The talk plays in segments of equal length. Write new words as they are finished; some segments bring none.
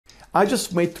I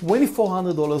just made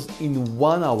 $2,400 in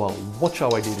 1 hour. Watch how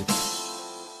I did it.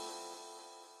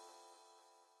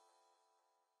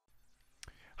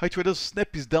 Hi traders,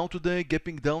 Snap is down today,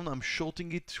 gapping down. I'm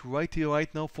shorting it right here,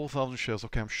 right now, 4,000 shares.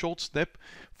 Okay, I'm short Snap,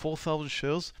 4,000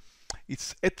 shares.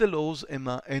 It's at the lows and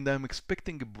I'm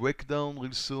expecting a breakdown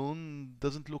real soon.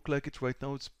 Doesn't look like it right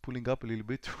now. It's pulling up a little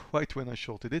bit right when I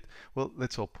shorted it. Well,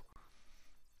 let's hope.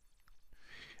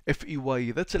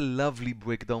 FEYE, that's a lovely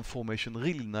breakdown formation,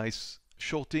 really nice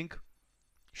shorting.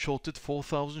 Shorted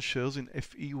 4,000 shares in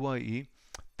FEYE.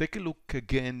 Take a look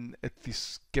again at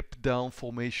this gap down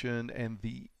formation and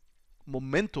the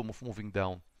momentum of moving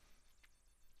down.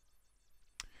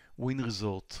 Win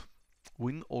result.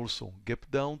 Win also. Gap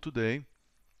down today.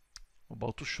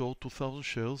 About to short 2,000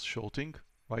 shares. Shorting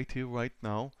right here, right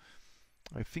now.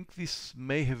 I think this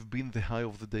may have been the high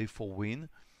of the day for Win.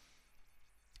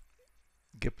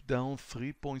 Gap down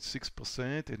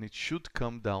 3.6% and it should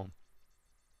come down.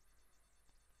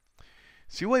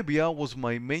 CYBR was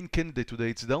my main candidate today.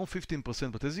 It's down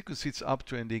 15%, but as you can see, it's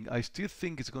uptrending. I still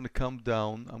think it's going to come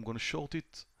down. I'm going to short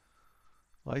it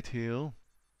right here.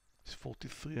 It's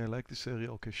 43. I like this area.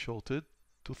 Okay, shorted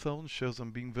 2,000 shares.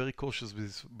 I'm being very cautious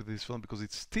with this one because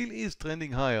it still is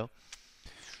trending higher.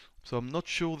 So I'm not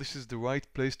sure this is the right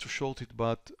place to short it,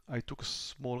 but I took a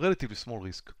relatively small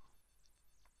risk.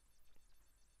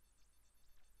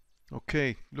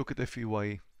 Okay, look at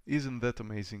FEYE. Isn't that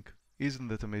amazing? Isn't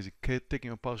that amazing? Okay,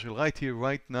 taking a partial right here,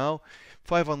 right now,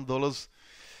 $500.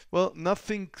 Well,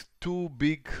 nothing too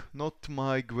big, not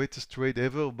my greatest trade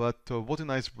ever, but what a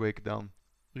nice breakdown.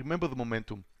 Remember the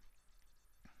momentum.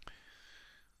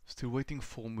 Still waiting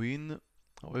for Win.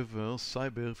 However,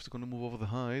 Cyber, if it's going to move over the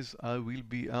highs, I will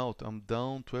be out. I'm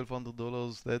down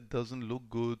 $1,200. That doesn't look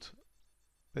good.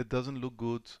 That doesn't look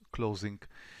good. Closing.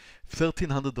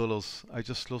 $1,300. I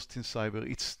just lost in Cyber.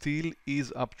 It still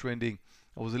is uptrending.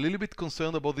 I was a little bit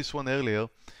concerned about this one earlier,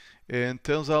 and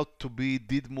turns out to be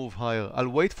did move higher. I'll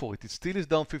wait for it. It still is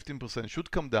down 15%. Should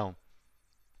come down.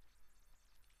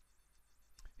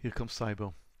 Here comes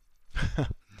Cyber.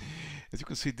 As you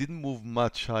can see, it didn't move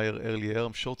much higher earlier.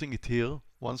 I'm shorting it here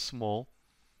once more.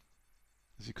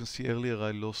 As you can see earlier,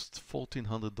 I lost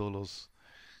 $1,400.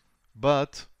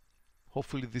 But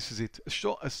hopefully this is it.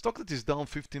 A stock that is down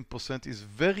 15% is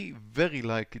very, very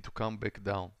likely to come back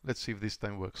down. Let's see if this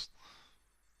time works.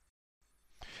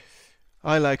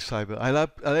 I like Cyber. I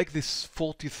like this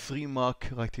 43 mark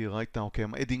right here, right now. Okay,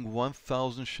 I'm adding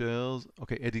 1,000 shares.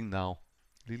 Okay, adding now.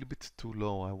 A little bit too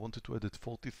low. I wanted to add at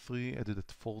 43, added at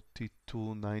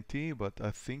 42.90, but I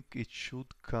think it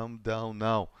should come down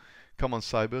now. Come on,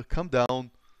 Cyber, come down.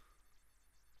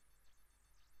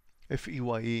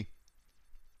 FEYE.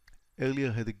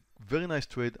 Earlier had a very nice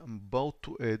trade. I'm about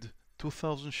to add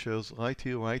 2,000 shares right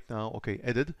here, right now. Okay,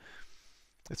 added.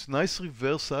 It's a nice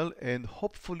reversal, and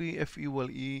hopefully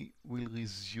FEYE will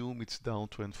resume its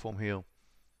downtrend from here.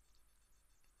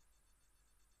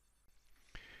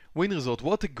 Win result.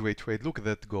 What a great trade. Look at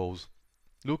that goes.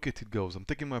 Look at it goes. I'm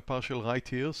taking my partial right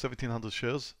here, 1,700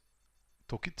 shares.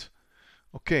 Took it.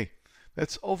 Okay,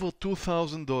 that's over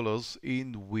 $2,000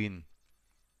 in Win.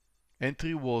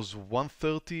 Entry was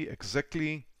 130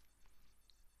 exactly.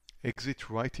 Exit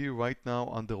right here, right now,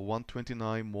 under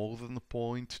 129, more than a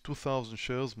point. 2,000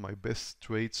 shares, my best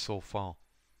trade so far.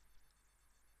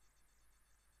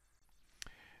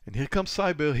 And here comes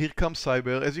Cyber, here comes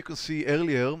Cyber. As you can see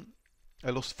earlier,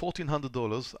 I lost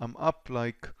 $1,400. I'm up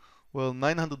like, well,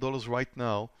 $900 right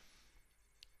now.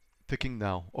 Taking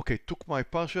now. Okay, took my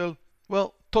partial.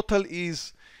 Well, total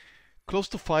is close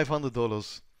to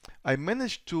 $500. I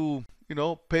managed to,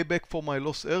 pay back for my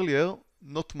loss earlier,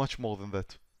 not much more than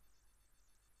that.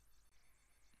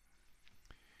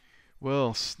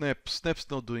 Well, Snap's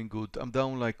not doing good. I'm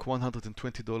down like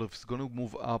 $120. If it's gonna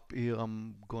move up here,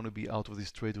 I'm gonna be out of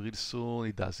this trade real soon.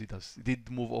 It does. It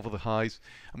did move over the highs.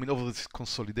 I mean, over this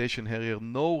consolidation area,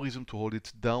 no reason to hold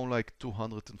it. Down like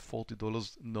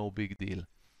 $240, no big deal.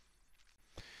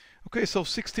 Okay, so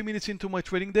 60 minutes into my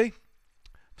trading day.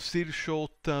 Still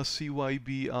short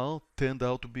CYBR, turned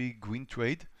out to be green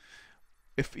trade.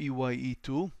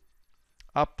 FEYE2,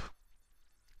 up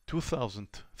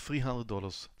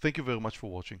 $2,300. Thank you very much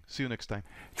for watching. See you next time.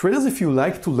 Traders, if you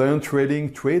like to learn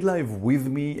trading, trade live with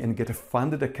me and get a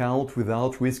funded account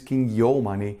without risking your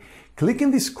money, click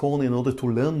in this corner in order to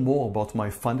learn more about my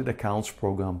funded accounts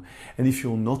program. And if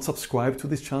you're not subscribed to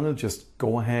this channel, just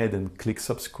go ahead and click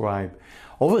subscribe.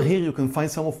 Over here you can find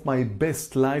some of my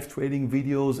best live trading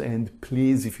videos, and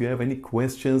please, if you have any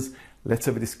questions, let's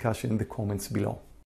have a discussion in the comments below.